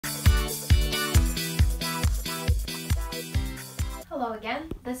Hello again,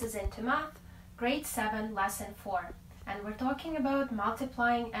 this is IntoMath, grade 7, lesson 4, and we're talking about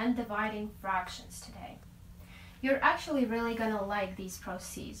multiplying and dividing fractions today. You're actually really gonna like these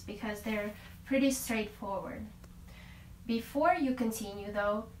processes because they're pretty straightforward. Before you continue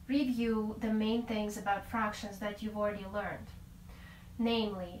though, review the main things about fractions that you've already learned.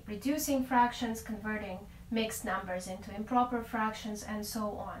 Namely, reducing fractions, converting mixed numbers into improper fractions, and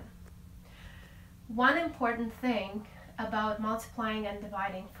so on. One important thing about multiplying and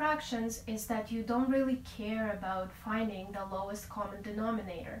dividing fractions is that you don't really care about finding the lowest common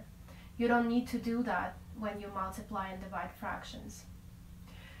denominator. You don't need to do that when you multiply and divide fractions.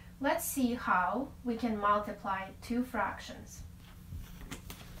 Let's see how we can multiply two fractions.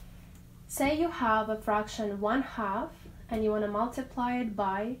 Say you have a fraction 1/2 and you want to multiply it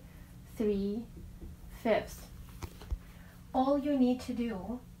by 3/5. All you need to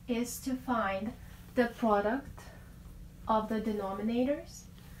do is to find the product of the denominators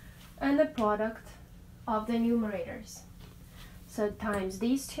and the product of the numerators. So times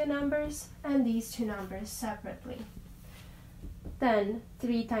these two numbers and these two numbers separately. Then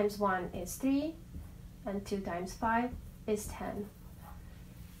 3 times 1 is 3 and 2 times 5 is 10.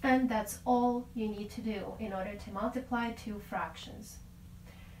 And that's all you need to do in order to multiply two fractions.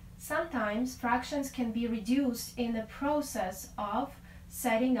 Sometimes fractions can be reduced in the process of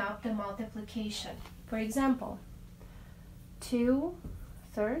setting up the multiplication. For example,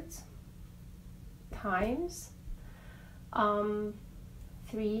 2/3 times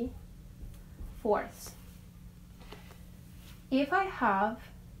 3/4. If I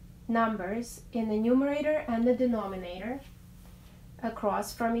have numbers in the numerator and the denominator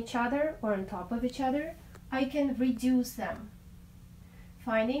across from each other or on top of each other, I can reduce them,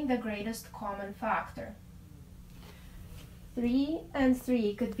 finding the greatest common factor. 3 and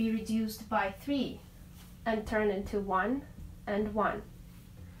 3 could be reduced by 3 and turn into 1 and 1.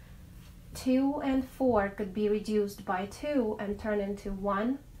 2 and 4 could be reduced by 2 and turn into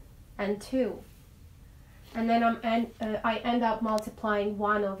 1 and 2. And then I end up multiplying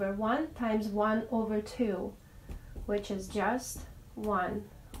 1 over 1 times 1 over 2, which is just 1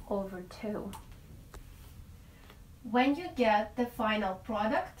 over 2. When you get the final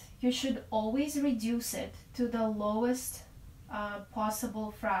product, you should always reduce it to the lowest possible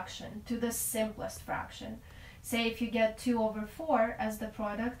fraction, to the simplest fraction. Say if you get 2 over 4 as the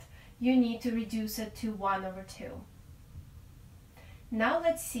product, you need to reduce it to 1 over 2. Now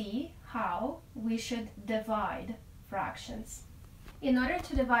let's see how we should divide fractions. In order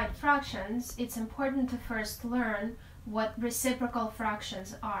to divide fractions, it's important to first learn what reciprocal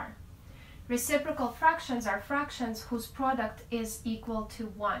fractions are. Reciprocal fractions are fractions whose product is equal to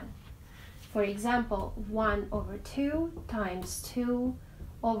 1. For example, 1 over 2 times 2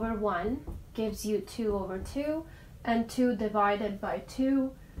 over 1 gives you 2 over 2, and 2 divided by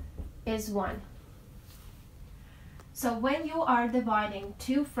 2 is 1. So when you are dividing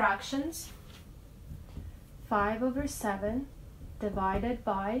two fractions, 5 over 7 divided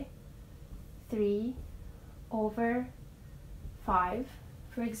by 3 over 5,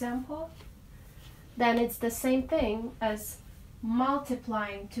 for example, then it's the same thing as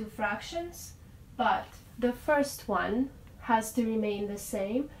multiplying two fractions, but the first one has to remain the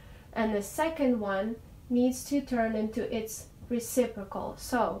same and the second one needs to turn into its reciprocal.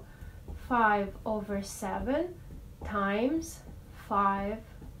 So 5 over 7 times 5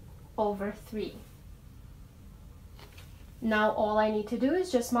 over 3. Now all I need to do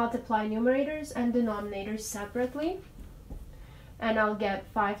is just multiply numerators and denominators separately, and I'll get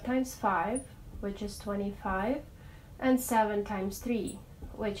 5 times 5, which is 25, and 7 times 3,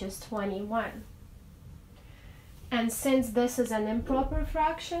 which is 21. And since this is an improper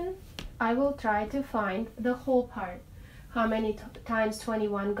fraction, I will try to find the whole part. How many times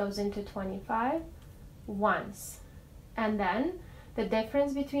 21 goes into 25? Once. And then the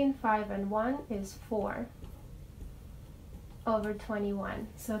difference between 5 and 1 is 4 over 21.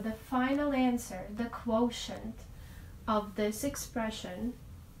 So the final answer, the quotient of this expression,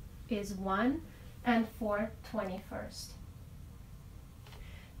 is 1 and 4/21.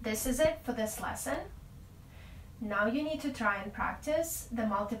 This is it for this lesson. Now you need to try and practice the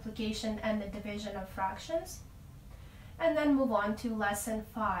multiplication and the division of fractions, and then move on to lesson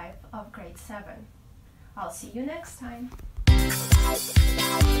 5 of grade 7. I'll see you next time.